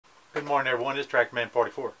Good morning, everyone. This is Tractorman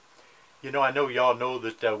 44. You know, I know y'all know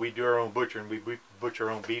that we do our own butchering. We butcher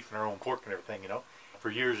our own beef and our own pork and everything, you know, for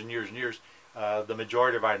years and years and years. The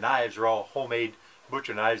majority of our knives are all homemade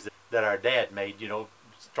butcher knives that our dad made, you know,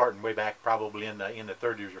 starting way back probably in the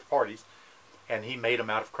 30s or 40s. And he made them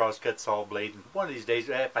out of crosscut saw blade. And one of these days,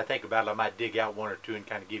 if I think about it, I might dig out one or two and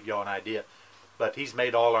kind of give y'all an idea. But he's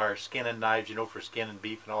made all our skinning knives, you know, for skinning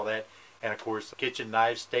beef and all that. And of course, kitchen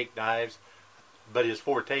knives, steak knives. But his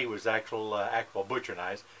forte was actual butcher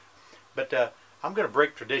knives. But I'm going to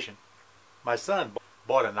break tradition. My son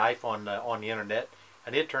bought a knife on the internet,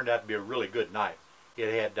 and it turned out to be a really good knife.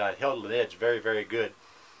 It had held an edge very, very good.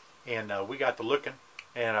 And we got to looking,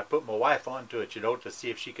 and I put my wife onto it, you know, to see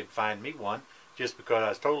if she could find me one, just because I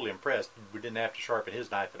was totally impressed. We didn't have to sharpen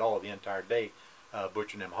his knife at all the entire day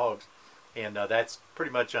butchering them hogs. And that's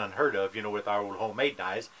pretty much unheard of, you know, with our old homemade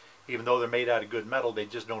knives. Even though they're made out of good metal, they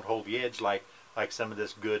just don't hold the edge like some of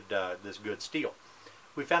this good steel.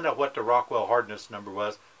 We found out what the Rockwell Hardness number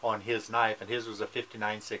was on his knife, and his was a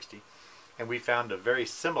 5960. And we found a very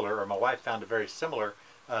similar, or my wife found a very similar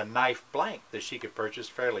knife blank that she could purchase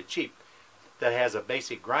fairly cheap, that has a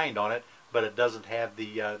basic grind on it, but it doesn't have the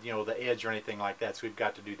you know, the edge or anything like that. So we've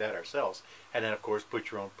got to do that ourselves. And then of course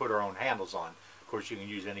put our own handles on. Of course you can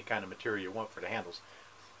use any kind of material you want for the handles.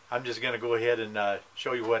 I'm just going to go ahead and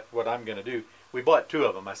show you what I'm going to do. We bought two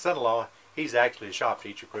of them. My son-in-law, he's actually a shop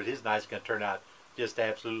teacher, but his knife's going to turn out just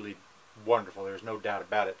absolutely wonderful. There's no doubt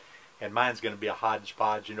about it. And mine's going to be a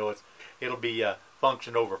hodgepodge. You know, it'll be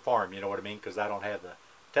function over farm. You know what I mean? Because I don't have the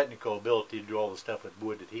technical ability to do all the stuff with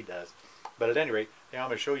wood that he does. But at any rate, now I'm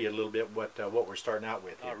going to show you a little bit what we're starting out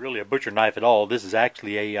with here. Not really a butcher knife at all. This is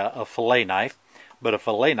actually a fillet knife. But a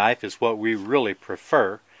fillet knife is what we really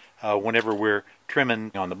prefer whenever we're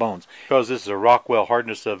trimming on the bones. Because this is a Rockwell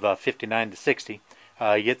Hardness of 59 to 60,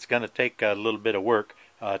 it's going to take a little bit of work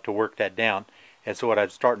to work that down. And so what I'm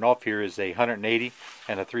starting off here is a 180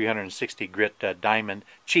 and a 360 grit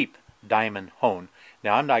cheap diamond hone.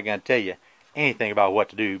 Now I'm not going to tell you anything about what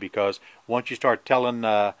to do, because once you start telling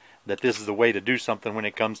that this is the way to do something when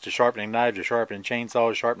it comes to sharpening knives or sharpening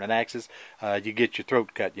chainsaws, sharpening axes, you get your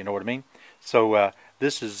throat cut, you know what I mean? So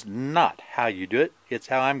this is not how you do it, it's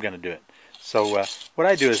how I'm going to do it. So what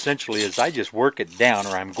I do essentially is I just work it down,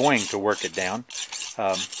 or I'm going to work it down.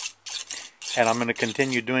 And I'm going to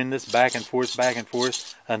continue doing this back and forth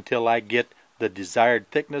until I get the desired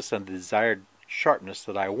thickness and the desired sharpness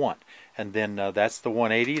that I want. And then that's the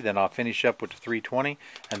 180. Then I'll finish up with the 320.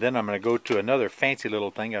 And then I'm going to go to another fancy little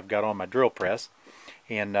thing I've got on my drill press.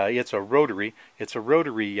 And it's a rotary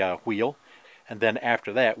wheel. And then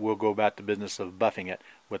after that, we'll go about the business of buffing it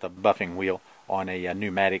with a buffing wheel on a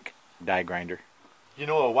pneumatic die grinder. You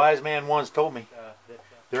know, a wise man once told me,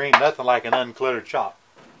 there ain't nothing like an uncluttered shop.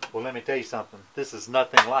 Well, let me tell you something. This is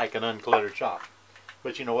nothing like an uncluttered shop.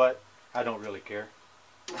 But you know what? I don't really care.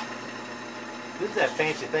 This is that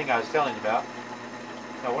fancy thing I was telling you about.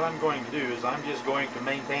 Now what I'm going to do is I'm just going to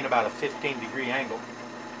maintain about a 15-degree angle.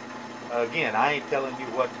 Again, I ain't telling you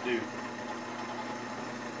what to do.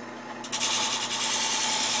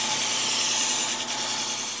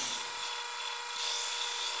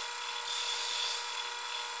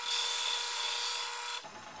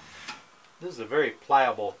 This is a very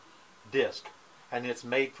pliable disc, and it's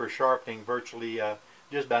made for sharpening virtually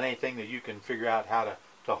just about anything that you can figure out how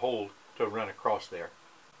to hold to run across there.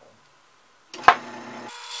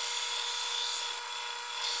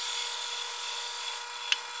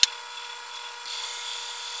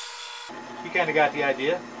 You kind of got the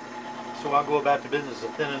idea. So I'll go about the business of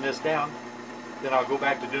thinning this down. Then I'll go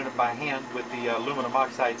back to doing it by hand with the aluminum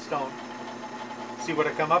oxide stone. See what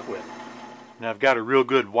I come up with. Now I've got a real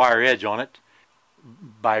good wire edge on it.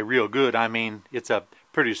 By real good, I mean it's a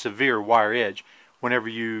pretty severe wire edge. Whenever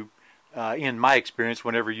you, in my experience,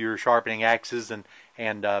 whenever you're sharpening axes and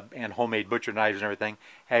homemade butcher knives and everything,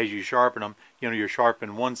 as you sharpen them, you know, you're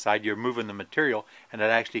sharpening one side, you're moving the material, and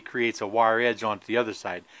it actually creates a wire edge onto the other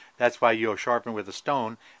side. That's why you'll sharpen with a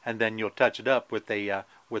stone, and then you'll touch it up with a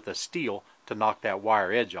steel to knock that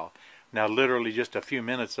wire edge off. Now, literally just a few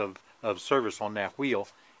minutes of service on that wheel,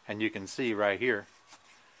 and you can see right here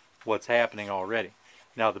what's happening already.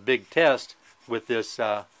 Now the big test with this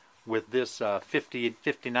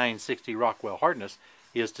 5960 Rockwell Hardness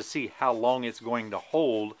is to see how long it's going to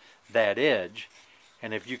hold that edge,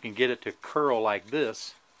 and if you can get it to curl like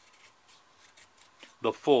this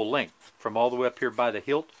the full length from all the way up here by the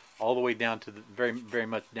hilt all the way down to the very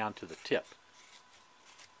much down to the tip.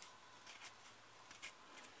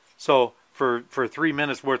 So for 3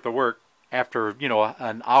 minutes worth of work, after, you know,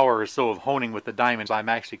 an hour or so of honing with the diamonds, I'm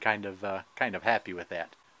actually kind of happy with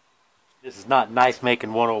that. This is not knife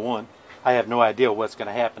making 101. I have no idea what's going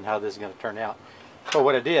to happen, how this is going to turn out. So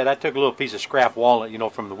what I did, I took a little piece of scrap walnut, you know,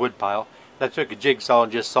 from the wood pile. I took a jigsaw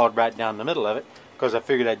and just sawed right down the middle of it, because I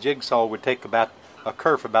figured that jigsaw would take about a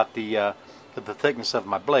kerf about the thickness of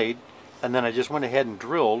my blade. And then I just went ahead and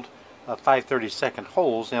drilled 5/32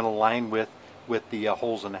 holes in a line with the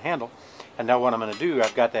holes in the handle. And now what I'm going to do,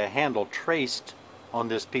 I've got that handle traced on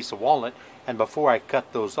this piece of walnut, and before I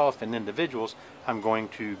cut those off in individuals, I'm going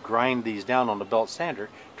to grind these down on the belt sander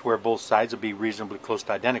to where both sides will be reasonably close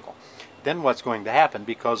to identical. Then what's going to happen,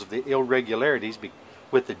 because of the irregularities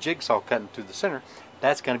with the jigsaw cutting through the center,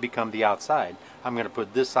 that's going to become the outside. I'm going to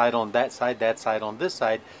put this side on that side on this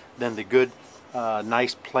side, then the good,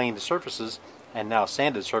 nice planed surfaces and now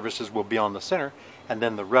sanded surfaces will be on the center, and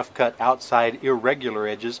then the rough cut outside irregular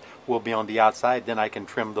edges will be on the outside. Then I can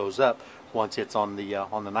trim those up once it's on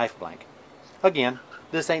the knife blank. Again,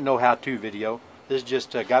 this ain't no how-to video. This is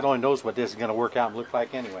just God only knows what this is going to work out and look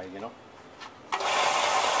like anyway, you know.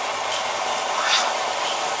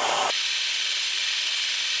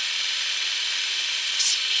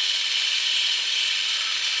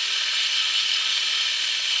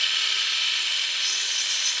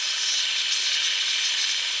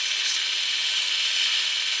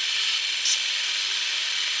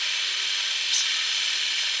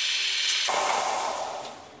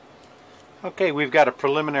 Okay, we've got a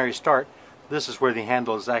preliminary start. This is where the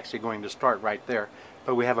handle is actually going to start right there.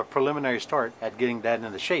 But we have a preliminary start at getting that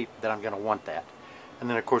in the shape that I'm going to want that. And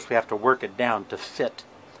then of course we have to work it down to fit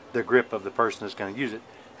the grip of the person who's going to use it.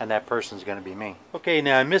 And that person is going to be me. Okay,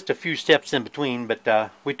 now I missed a few steps in between,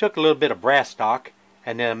 but we took a little bit of brass stock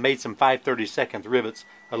and then made some 5/32 rivets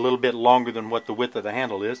a little bit longer than what the width of the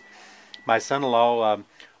handle is. My son-in-law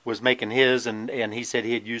was making his, and he said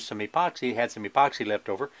he had used some epoxy, had some epoxy left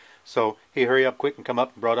over. So he hurried up quick and come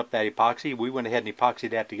up and brought up that epoxy. We went ahead and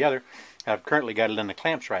epoxied that together. I've currently got it in the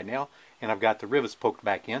clamps right now, and I've got the rivets poked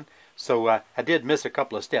back in. So I did miss a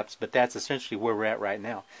couple of steps, but that's essentially where we're at right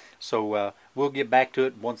now. So we'll get back to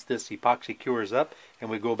it once this epoxy cures up, and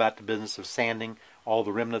we go about the business of sanding all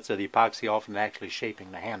the remnants of the epoxy off and actually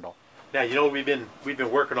shaping the handle. Now, you know, we've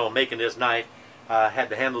been working on making this knife. Had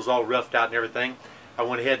the handles all roughed out and everything. I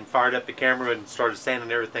went ahead and fired up the camera and started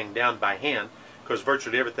sanding everything down by hand, because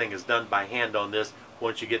virtually everything is done by hand on this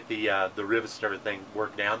once you get the rivets and everything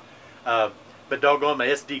worked down. But doggone, my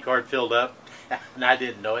SD card filled up, and I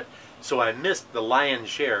didn't know it. So I missed the lion's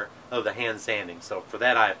share of the hand sanding. So for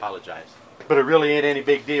that, I apologize. But it really ain't any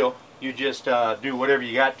big deal. You just do whatever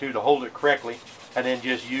you got to hold it correctly, and then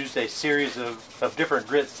just use a series of different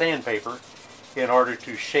grit sandpaper in order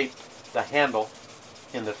to shape the handle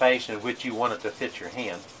in the fashion in which you want it to fit your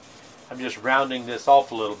hand. I'm just rounding this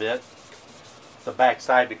off a little bit, the back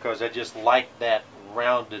side, because I just like that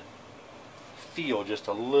rounded feel just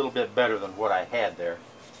a little bit better than what I had there.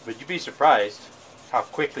 But you'd be surprised how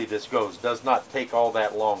quickly this goes. It does not take all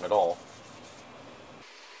that long at all.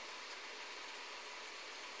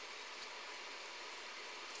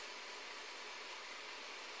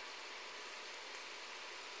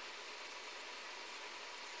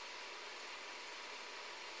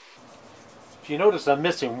 If you notice, I'm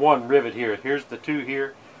missing one rivet here. Here's the two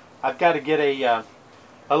here. I've got to get a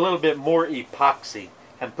little bit more epoxy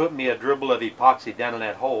and put me a dribble of epoxy down in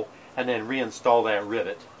that hole and then reinstall that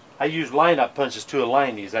rivet. I used line-up punches to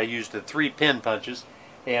align these. I used the 3 pin punches,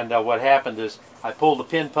 and what happened is I pulled the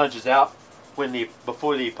pin punches out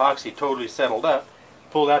before the epoxy totally settled up.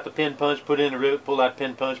 Pulled out the pin punch, put in the rivet, pulled out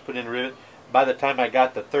pin punch, put in the rivet. By the time I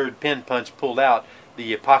got the 3rd pin punch pulled out,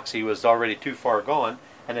 the epoxy was already too far gone,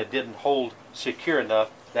 and it didn't hold secure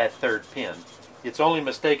enough that 3rd pin. It's only a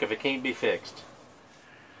mistake if it can't be fixed.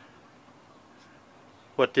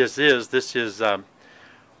 What this is a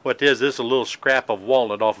little scrap of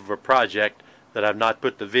walnut off of a project that I've not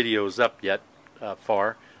put the videos up yet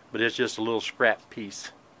for, but it's just a little scrap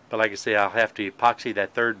piece. But like I say, I'll have to epoxy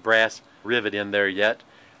that 3rd brass rivet in there yet.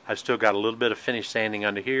 I've still got a little bit of finish sanding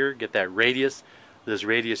under here, get that radius, this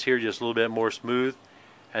radius here just a little bit more smooth,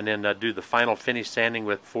 and then do the final finish sanding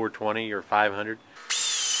with 420 or 500.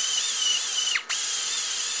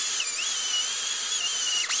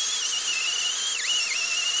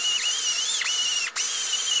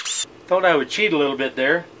 Thought I would cheat a little bit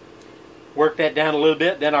there. Work that down a little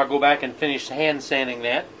bit, then I'll go back and finish hand sanding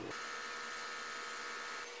that.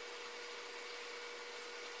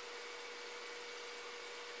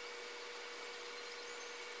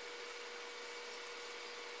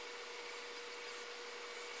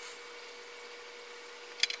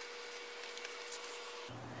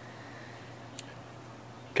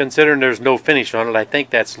 Considering there's no finish on it, I think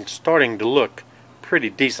that's starting to look pretty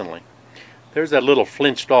decently. There's that little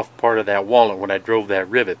flinched off part of that walnut when I drove that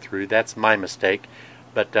rivet through. That's my mistake,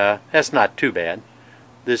 but that's not too bad.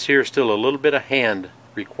 This here's still a little bit of hand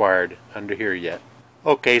required under here yet.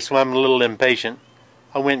 Okay, so I'm a little impatient.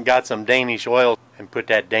 I went and got some Danish oil and put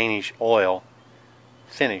that Danish oil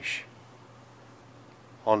finish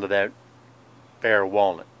onto that bare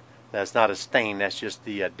walnut. That's not a stain, that's just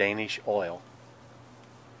the Danish oil.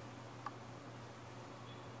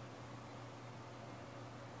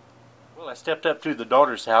 Well, I stepped up to the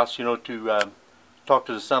daughter's house, you know, to talk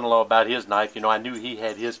to the son-in-law about his knife. You know, I knew he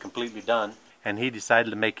had his completely done, and he decided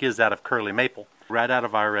to make his out of curly maple. Right out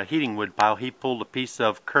of our heating wood pile, he pulled a piece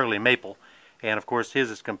of curly maple, and of course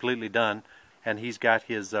his is completely done, and he's got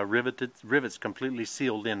his rivets completely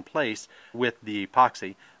sealed in place with the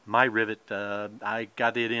epoxy. My rivet, I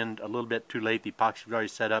got it in a little bit too late. The epoxy was already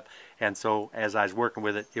set up, and so as I was working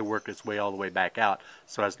with it, it worked its way all the way back out,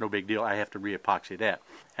 so that's no big deal. I have to re-epoxy that.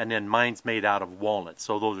 And then mine's made out of walnut,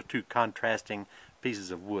 so those are two contrasting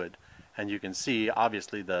pieces of wood, and you can see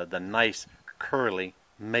obviously the nice curly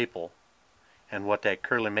maple and what that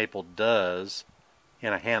curly maple does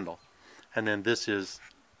in a handle. And then this is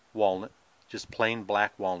walnut, just plain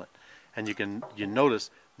black walnut. And you notice,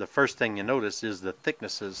 the first thing you notice is the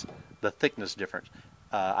thickness difference.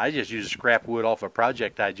 I just used scrap wood off a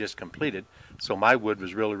project I just completed, so my wood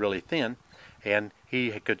was really, really thin, and he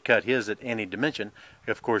could cut his at any dimension.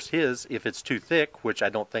 Of course his, if it's too thick, which I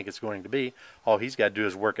don't think it's going to be, all he's got to do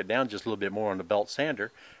is work it down just a little bit more on the belt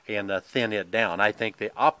sander and thin it down. I think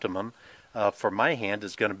the optimum for my hand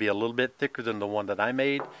is going to be a little bit thicker than the one that I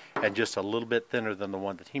made and just a little bit thinner than the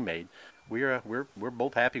one that he made. We're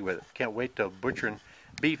both happy with it. Can't wait to butchering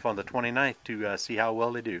beef on the 29th to see how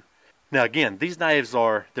well they do. Now again, these knives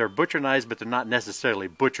they're butcher knives, but they're not necessarily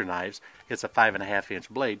butcher knives. It's a 5.5-inch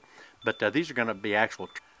blade, but these are going to be actual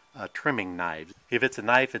trimming knives. If it's a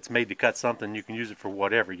knife, it's made to cut something, you can use it for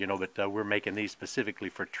whatever, you know, but we're making these specifically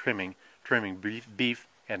for trimming beef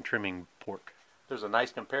and trimming pork. There's a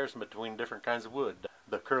nice comparison between different kinds of wood.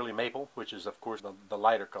 The curly maple, which is of course the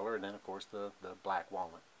lighter color, and then of course the black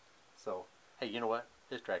walnut. So, hey, you know what?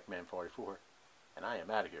 It's TrackMan 44, and I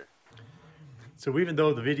am out of here. So even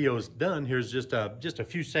though the video is done, here's just a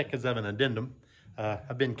few seconds of an addendum.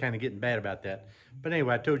 I've been kind of getting bad about that. But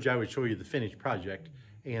anyway, I told you I would show you the finished project.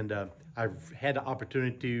 And I've had the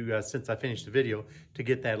opportunity to, since I finished the video, to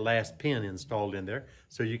get that last pin installed in there.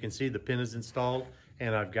 So you can see the pin is installed,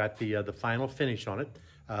 and I've got the final finish on it.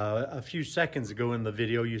 A few seconds ago in the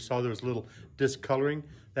video, you saw there was a little discoloring.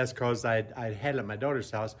 That's because I'd had it at my daughter's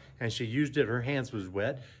house, and she used it. Her hands was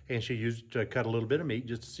wet, and she used it to cut a little bit of meat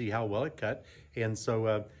just to see how well it cut. And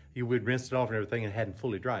so you would rinse it off and everything, and it hadn't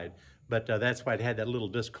fully dried. But that's why it had that little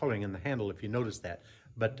discoloring in the handle, if you notice that.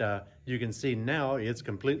 But you can see now it's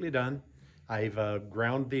completely done. I've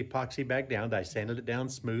ground the epoxy back down. I sanded it down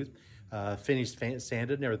smooth, finished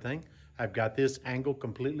sanded and everything. I've got this angle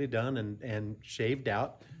completely done and shaved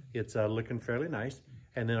out. It's looking fairly nice.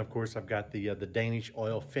 And then of course I've got the Danish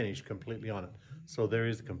oil finish completely on it. So there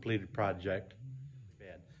is a completed project.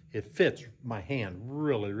 It fits my hand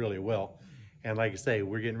really, really well. And like I say,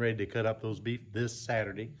 we're getting ready to cut up those beef this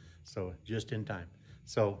Saturday. So just in time.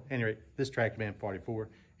 So anyway, this is TrackMan 44,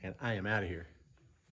 and I am out of here.